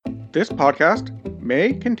This podcast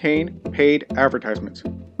may contain paid advertisements,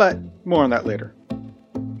 but more on that later.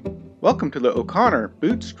 Welcome to the O'Connor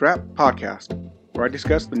Bootstrap Podcast, where I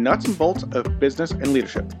discuss the nuts and bolts of business and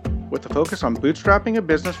leadership, with a focus on bootstrapping a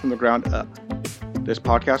business from the ground up. This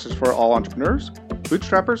podcast is for all entrepreneurs,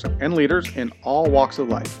 bootstrappers, and leaders in all walks of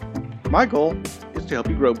life. My goal is to help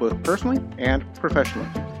you grow both personally and professionally.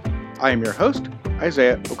 I am your host,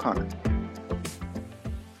 Isaiah O'Connor.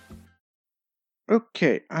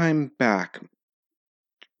 Okay, I'm back.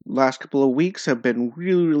 Last couple of weeks have been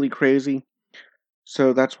really crazy,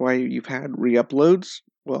 so that's why you've had re-uploads.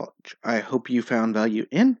 Well, I hope you found value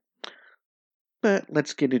in. But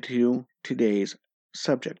let's get into today's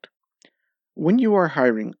subject. When you are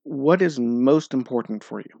hiring, what is most important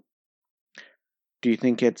for you? Do you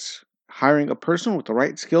think it's hiring a person with the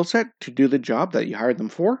right skill set to do the job that you hired them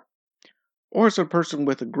for? Or is it a person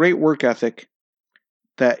with a great work ethic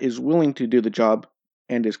that is willing to do the job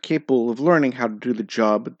and is capable of learning how to do the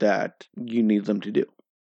job that you need them to do?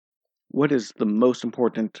 What is the most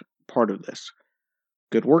important part of this?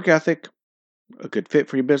 Good work ethic, a good fit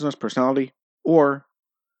for your business, personality, or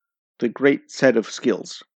the great set of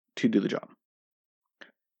skills to do the job?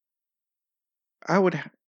 I would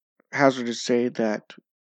hazard to say that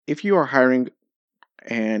if you are hiring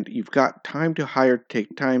and you've got time to hire,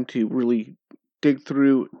 take time to really dig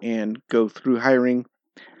through and go through hiring,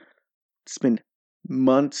 spend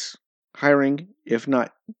months hiring, if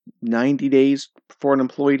not 90 days for an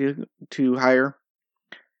employee to hire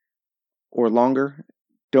or longer.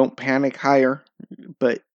 Don't panic hire.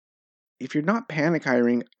 But if you're not panic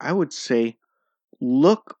hiring, I would say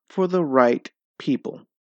look for the right people.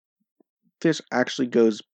 This actually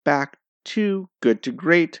goes back to good to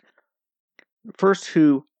great. First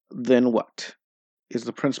who, then what is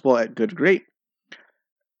the principle at Good to Great.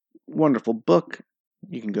 Wonderful book.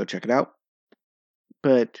 You can go check it out.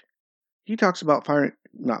 But he talks about hiring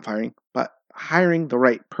the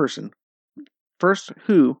right person. First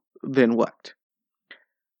who, then what.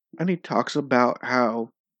 And he talks about how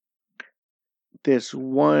this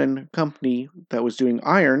one company that was doing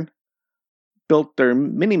iron built their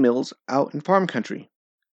mini mills out in farm country.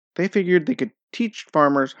 They figured they could teach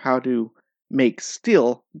farmers how to make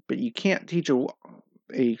steel, but you can't teach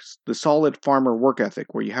the solid farmer work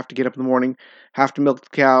ethic where you have to get up in the morning, have to milk the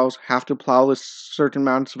cows, have to plow this certain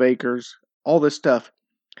amounts of acres, all this stuff.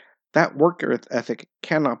 That work ethic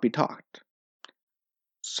cannot be taught.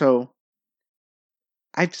 So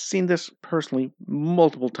I've seen this personally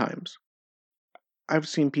multiple times. I've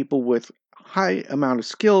seen people with high amount of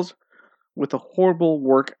skills with a horrible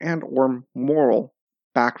work and or moral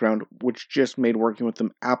background, which just made working with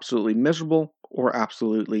them absolutely miserable or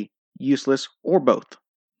absolutely useless or both.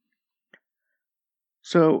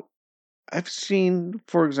 So I've seen,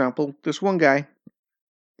 for example, this one guy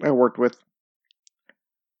I worked with,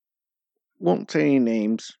 won't say any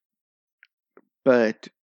names, but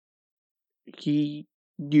he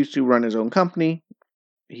used to run his own company.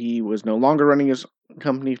 He was no longer running his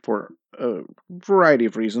company for a variety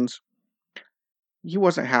of reasons. He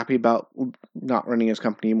wasn't happy about not running his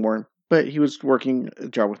company anymore, but he was working a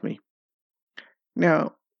job with me.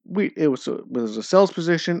 Now, it was a sales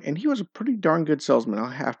position, and he was a pretty darn good salesman. I'll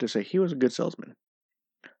have to say, he was a good salesman.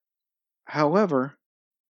 However,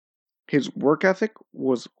 his work ethic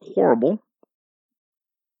was horrible,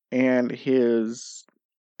 and his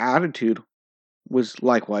attitude was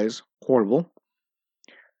likewise horrible.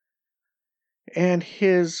 And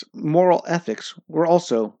his moral ethics were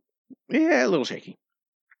also a little shaky.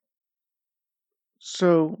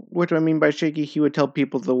 So, what do I mean by shaky? He would tell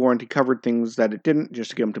people the warranty covered things that it didn't,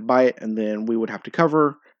 just to get them to buy it, and then we would have to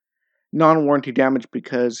cover non-warranty damage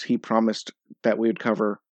because he promised that we would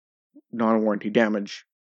cover non-warranty damage,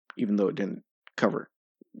 even though it didn't cover.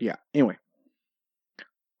 Yeah, anyway.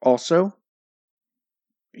 Also,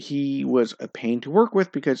 he was a pain to work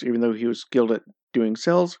with because even though he was skilled at doing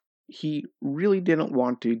sales, he really didn't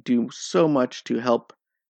want to do so much to help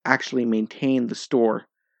actually maintain the store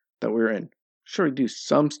that we were in. Sure, he'd do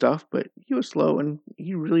some stuff, but he was slow and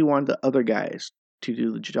he really wanted the other guys to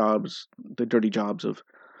do the dirty jobs of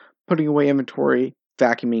putting away inventory,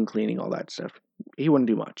 vacuuming, cleaning, all that stuff. He wouldn't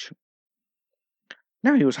do much.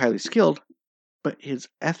 Now he was highly skilled, but his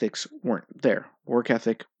ethics weren't there. Work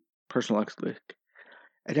ethic, personal ethic.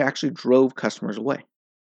 It actually drove customers away.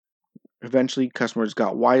 Eventually, customers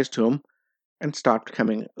got wise to him and stopped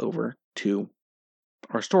coming over to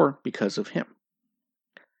our store because of him.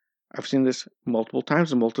 I've seen this multiple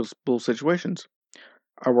times in multiple situations.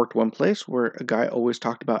 I worked one place where a guy always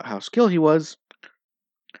talked about how skilled he was,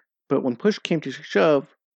 but when push came to shove,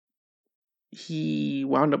 he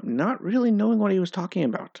wound up not really knowing what he was talking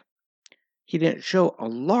about. he didn't show a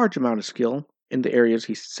large amount of skill in the areas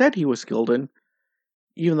he said he was skilled in,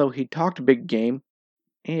 even though he talked a big game,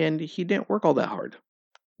 and he didn't work all that hard,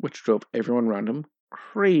 which drove everyone around him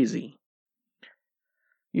crazy.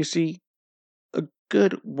 You see, a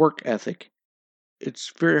good work ethic,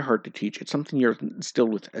 it's very hard to teach. It's something you're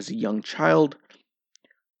instilled with as a young child.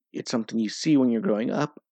 It's something you see when you're growing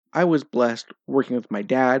up. I was blessed working with my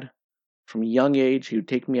dad from a young age. He would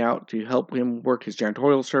take me out to help him work his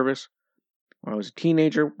janitorial service. When I was a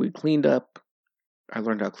teenager, we cleaned up. I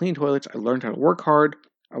learned how to clean toilets. I learned how to work hard.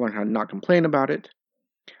 I learned how to not complain about it.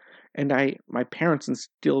 And my parents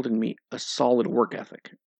instilled in me a solid work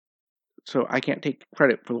ethic. So I can't take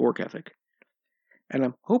credit for the work ethic. And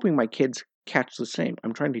I'm hoping my kids catch the same.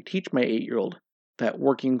 I'm trying to teach my 8-year-old that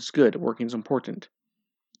working's good, working's important.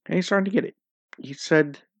 And he's starting to get it. He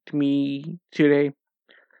said to me today,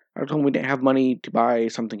 I told him we didn't have money to buy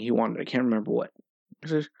something he wanted. I can't remember what. He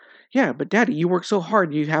says, yeah, but Daddy, you work so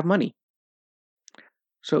hard, you have money.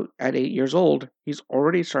 So at 8 years old, he's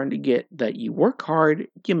already starting to get that you work hard,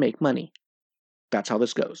 you make money. That's how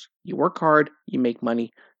this goes. You work hard, you make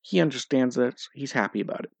money. He understands this. He's happy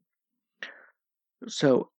about it.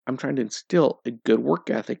 So I'm trying to instill a good work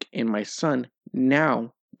ethic in my son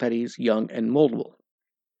now that he's young and moldable.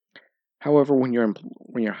 However, when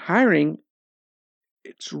you're hiring,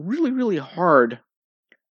 it's really, really hard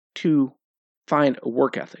to find a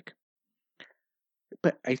work ethic.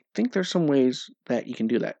 But I think there's some ways that you can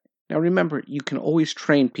do that. Now remember, you can always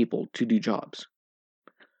train people to do jobs.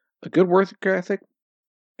 A good work ethic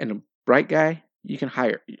and a bright guy, you can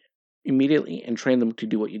hire immediately and train them to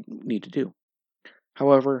do what you need to do.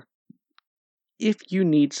 However, if you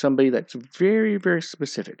need somebody that's very, very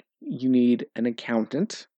specific, you need an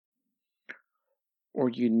accountant, or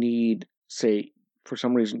you need, say, for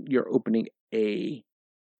some reason, you're opening a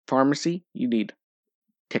pharmacy, you need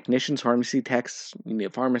technicians, pharmacy techs, you need a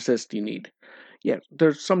pharmacist,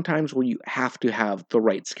 there's some times where you have to have the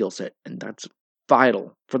right skill set, and that's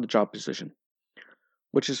vital for the job position,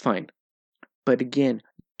 which is fine. But again,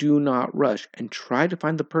 do not rush and try to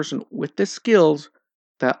find the person with the skills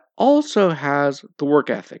that also has the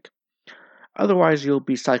work ethic. Otherwise, you'll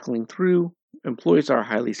be cycling through employees that are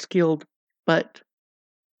highly skilled, but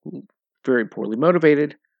very poorly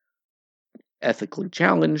motivated, ethically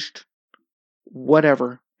challenged,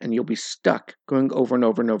 whatever, and you'll be stuck going over and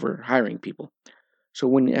over and over hiring people. So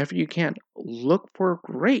whenever you can, look for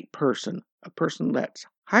a great person, a person that's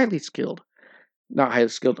highly skilled, not highly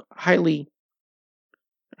skilled,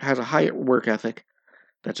 has a high work ethic,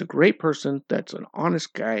 that's a great person, that's an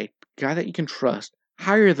honest guy that you can trust.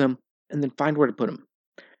 Hire them and then find where to put them.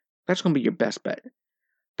 That's going to be your best bet.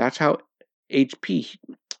 That's how HP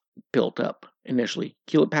built up initially.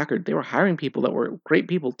 Hewlett-Packard, they were hiring people that were great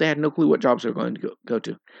people. They had no clue what jobs they were going to go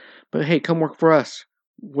to. But hey, come work for us.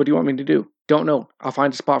 What do you want me to do? Don't know. I'll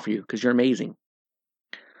find a spot for you because you're amazing.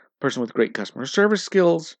 Person with great customer service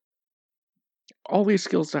skills. All these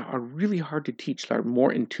skills that are really hard to teach, that are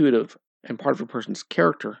more intuitive and part of a person's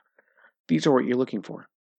character. These are what you're looking for.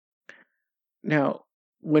 Now,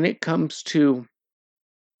 when it comes to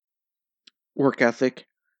work ethic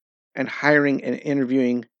and hiring and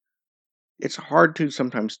interviewing, it's hard to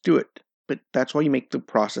sometimes do it, but that's why you make the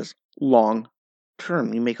process long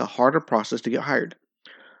term. You make a harder process to get hired.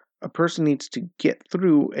 A person needs to get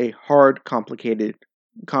through a hard, complicated,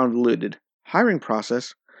 convoluted hiring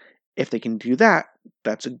process. If they can do that,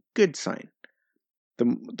 that's a good sign.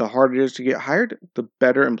 The harder it is to get hired, the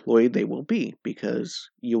better employee they will be, because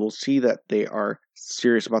you will see that they are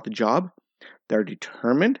serious about the job, they're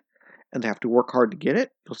determined, and they have to work hard to get it.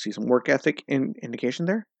 You'll see some work ethic indication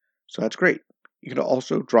there. So that's great. You can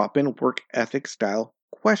also drop in work ethic style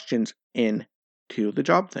questions into the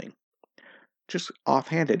job thing. Just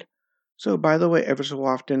offhanded. So by the way, every so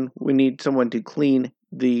often we need someone to clean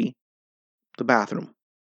the bathroom.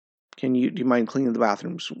 Do you mind cleaning the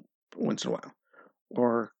bathrooms once in a while?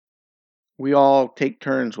 Or we all take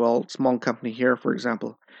turns, small company here, for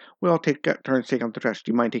example, we all take turns taking out the trash.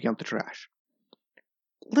 Do you mind taking out the trash?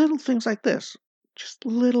 Little things like this, just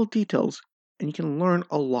little details, and you can learn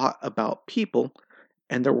a lot about people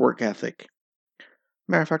and their work ethic.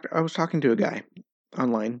 Matter of fact, I was talking to a guy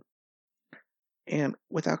online, and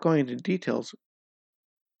without going into details,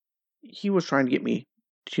 he was trying to get me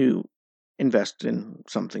to invest in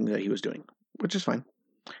something that he was doing, which is fine.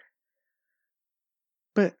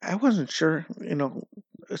 But I wasn't sure,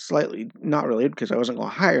 slightly not related because I wasn't going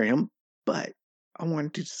to hire him, but I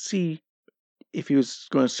wanted to see if he was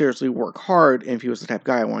going to seriously work hard and if he was the type of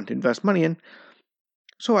guy I wanted to invest money in.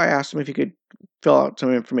 So I asked him if he could fill out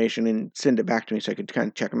some information and send it back to me so I could kind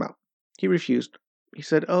of check him out. He refused. He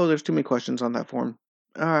said, "Oh, there's too many questions on that form.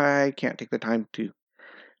 I can't take the time to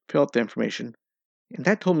fill out the information." And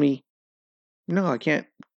that told me, no, I can't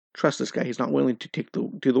trust this guy. He's not willing to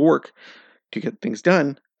do the work to get things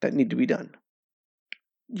done that need to be done.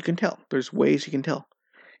 You can tell. There's ways you can tell.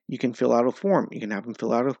 You can fill out a form. You can have him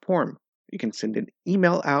fill out a form. You can send an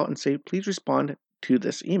email out and say, please respond to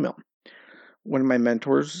this email. One of my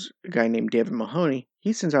mentors, a guy named David Mahoney,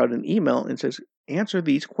 he sends out an email and says, answer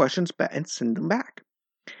these questions back and send them back.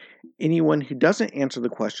 Anyone who doesn't answer the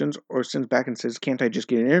questions or sends back and says, can't I just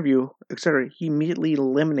get an interview, etc., he immediately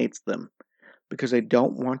eliminates them because they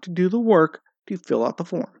don't want to do the work to fill out the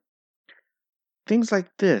form. Things like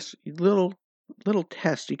this, little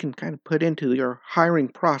tests you can kind of put into your hiring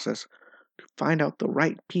process to find out the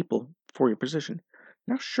right people for your position.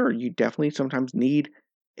 Now, sure, you definitely sometimes need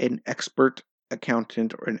an expert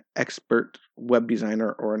accountant or an expert web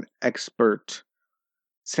designer or an expert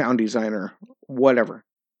sound designer, whatever.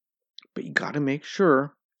 But you got to make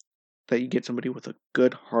sure that you get somebody with a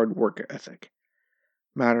good hard work ethic.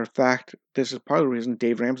 Matter of fact, this is part of the reason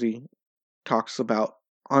Dave Ramsey talks about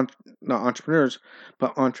not entrepreneurs,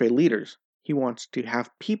 but EntreLeaders. He wants to have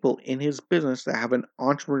people in his business that have an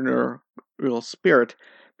entrepreneurial spirit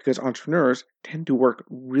because entrepreneurs tend to work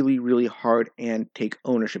really, really hard and take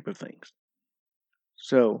ownership of things.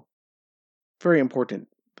 So, very important,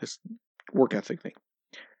 this work ethic thing.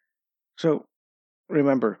 So,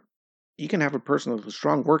 remember, you can have a person with a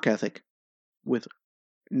strong work ethic with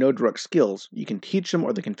no direct skills. You can teach them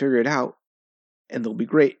or they can figure it out and they'll be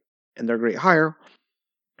great and they're a great hire.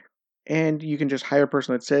 And you can just hire a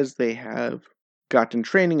person that says they have gotten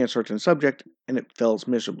training in a certain subject and it fails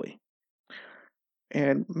miserably.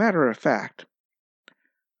 And matter of fact,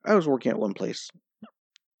 I was working at one place.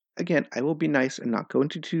 Again, I will be nice and not go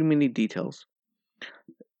into too many details.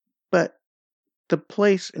 But the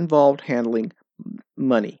place involved handling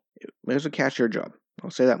money. It was a cashier job.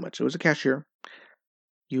 I'll say that much. It was a cashier.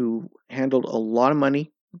 You handled a lot of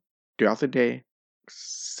money throughout the day.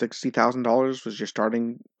 $60,000 was your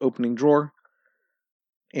starting opening drawer.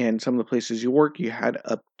 And some of the places you work, you had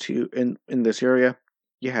up to, in this area,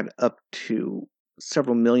 you had up to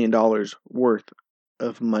several $1 million worth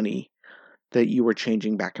of money that you were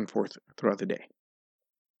changing back and forth throughout the day.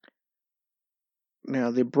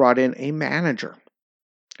 Now, they brought in a manager,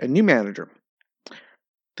 a new manager.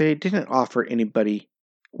 They didn't offer anybody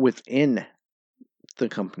within the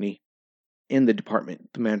company, in the department,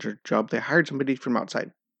 the manager job. They hired somebody from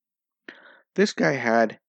outside. This guy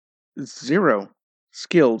had 0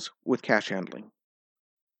 skills with cash handling.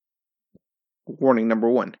 Warning number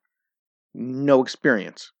 1, no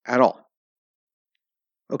experience at all.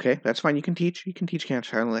 Okay, that's fine. You can teach cash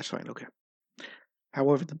handling. That's fine. Okay.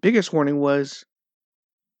 However, the biggest warning was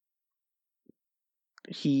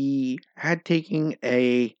he had taken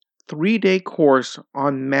a 3-day course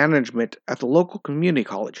on management at the local community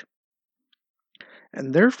college.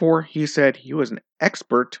 And therefore, he said he was an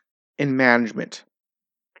expert in management.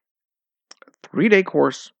 3-day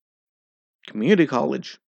course, community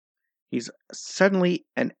college. He's suddenly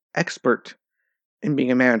an expert in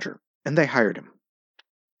being a manager. And they hired him.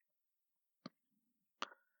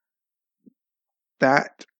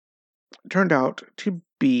 That turned out to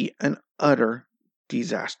be an utter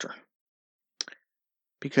disaster.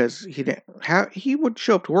 Because he would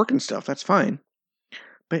show up to work and stuff, that's fine.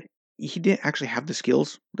 But he didn't actually have the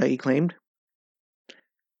skills that he claimed.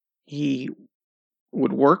 He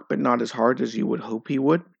would work, but not as hard as you would hope he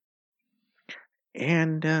would.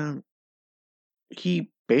 And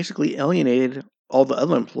he basically alienated all the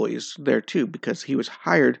other employees there too, because he was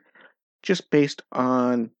hired just based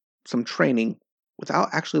on some training without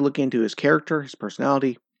actually looking into his character, his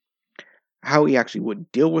personality, how he actually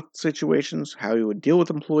would deal with situations, how he would deal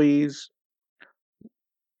with employees.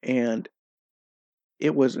 And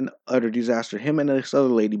it was an utter disaster. Him and this other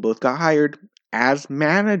lady both got hired as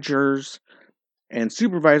managers and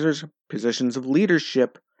supervisors, positions of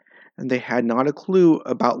leadership, and they had not a clue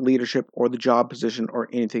about leadership or the job position or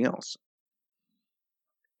anything else.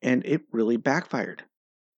 And it really backfired.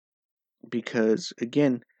 Because,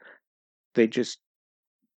 again, there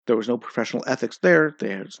was no professional ethics there.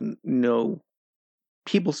 There's no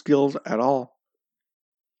people skills at all.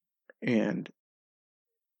 And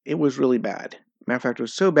it was really bad. Matter of fact, it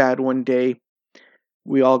was so bad one day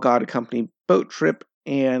we all got a company boat trip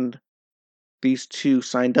and these two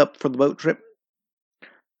signed up for the boat trip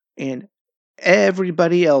and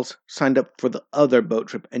everybody else signed up for the other boat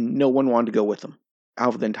trip and no one wanted to go with them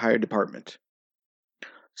out of the entire department.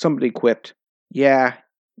 Somebody quipped, yeah,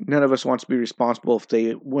 none of us wants to be responsible if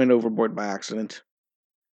they went overboard by accident.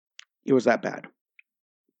 It was that bad.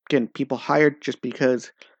 Again, people hired just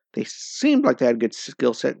because they seemed like they had a good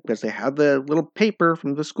skill set because they had the little paper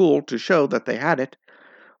from the school to show that they had it,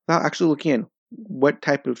 without actually looking in. What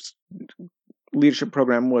type of leadership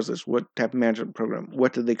program was this? What type of management program?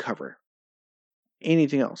 What did they cover?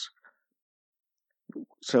 Anything else?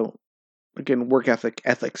 So, again, work ethic,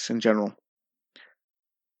 ethics in general.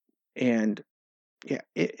 And yeah,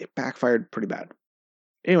 it backfired pretty bad.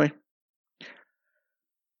 Anyway,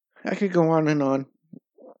 I could go on and on.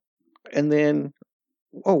 And then,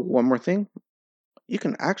 one more thing. You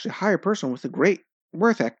can actually hire a person with a great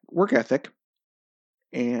work ethic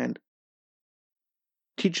and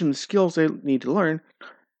teach them the skills they need to learn.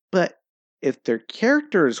 But if their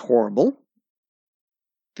character is horrible,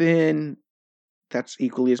 then that's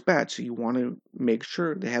equally as bad. So you want to make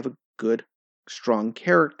sure they have a good, strong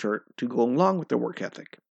character to go along with their work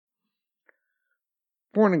ethic.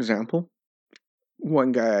 For an example,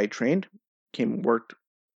 one guy I trained came and worked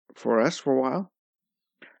for us for a while.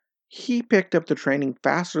 He picked up the training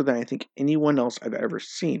faster than I think anyone else I've ever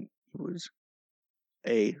seen. He was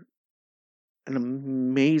an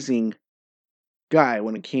amazing guy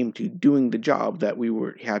when it came to doing the job that we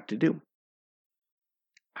had to do.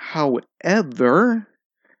 However,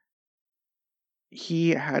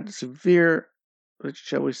 he had severe,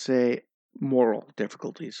 shall we say, moral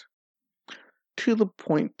difficulties, to the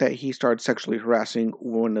point that he started sexually harassing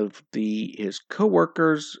one of his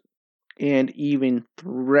coworkers and even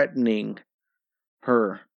threatening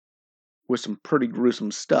her with some pretty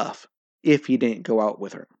gruesome stuff if he didn't go out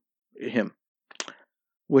with him,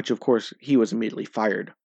 which of course he was immediately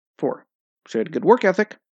fired for. So he had a good work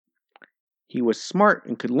ethic. He was smart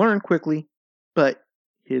and could learn quickly, but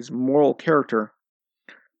his moral character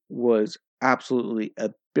was absolutely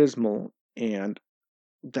abysmal, and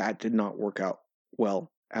that did not work out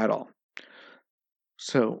well at all.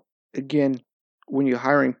 So, again, when you're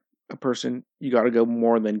hiring a person, you got to go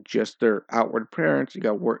more than just their outward appearance. You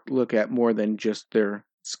got to look at more than just their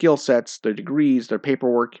skill sets, their degrees, their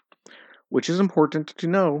paperwork, which is important to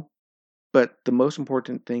know, but the most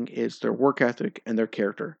important thing is their work ethic and their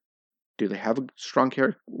character. Do they have a strong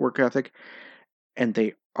work ethic?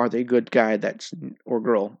 And are they a good guy or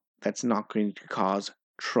girl that's not going to cause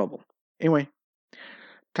trouble? Anyway,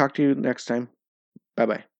 talk to you next time.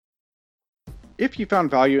 Bye-bye. If you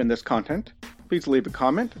found value in this content, please leave a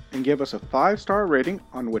comment and give us a 5-star rating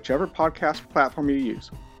on whichever podcast platform you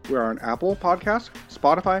use. We are on Apple Podcasts,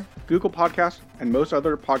 Spotify, Google Podcasts, and most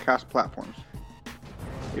other podcast platforms.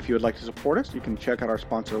 If you would like to support us, you can check out our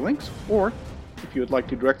sponsor links, or if you would like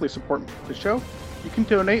to directly support the show, you can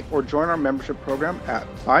donate or join our membership program at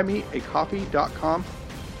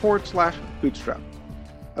buymeacoffee.com/bootstrap.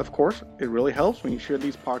 Of course, it really helps when you share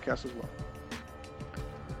these podcasts as well.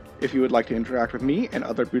 If you would like to interact with me and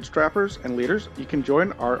other bootstrappers and leaders, you can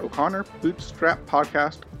join our O'Connor Bootstrap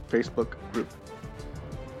Podcast Facebook group.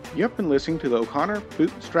 You have been listening to the O'Connor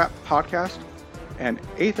Bootstrap Podcast and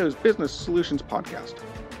Athos Business Solutions Podcast.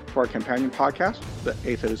 For our companion podcast, the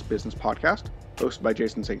Athos Business Podcast, hosted by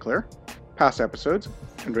Jason St. Clair, past episodes,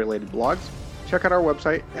 and related blogs, check out our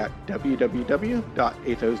website at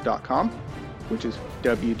www.athos.com, which is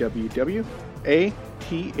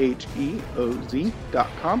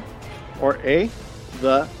www.atheoz.com, or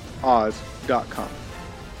theoz.com.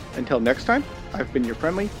 Until next time, I've been your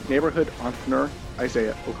friendly neighborhood entrepreneur,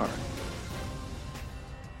 Isaiah O'Connor.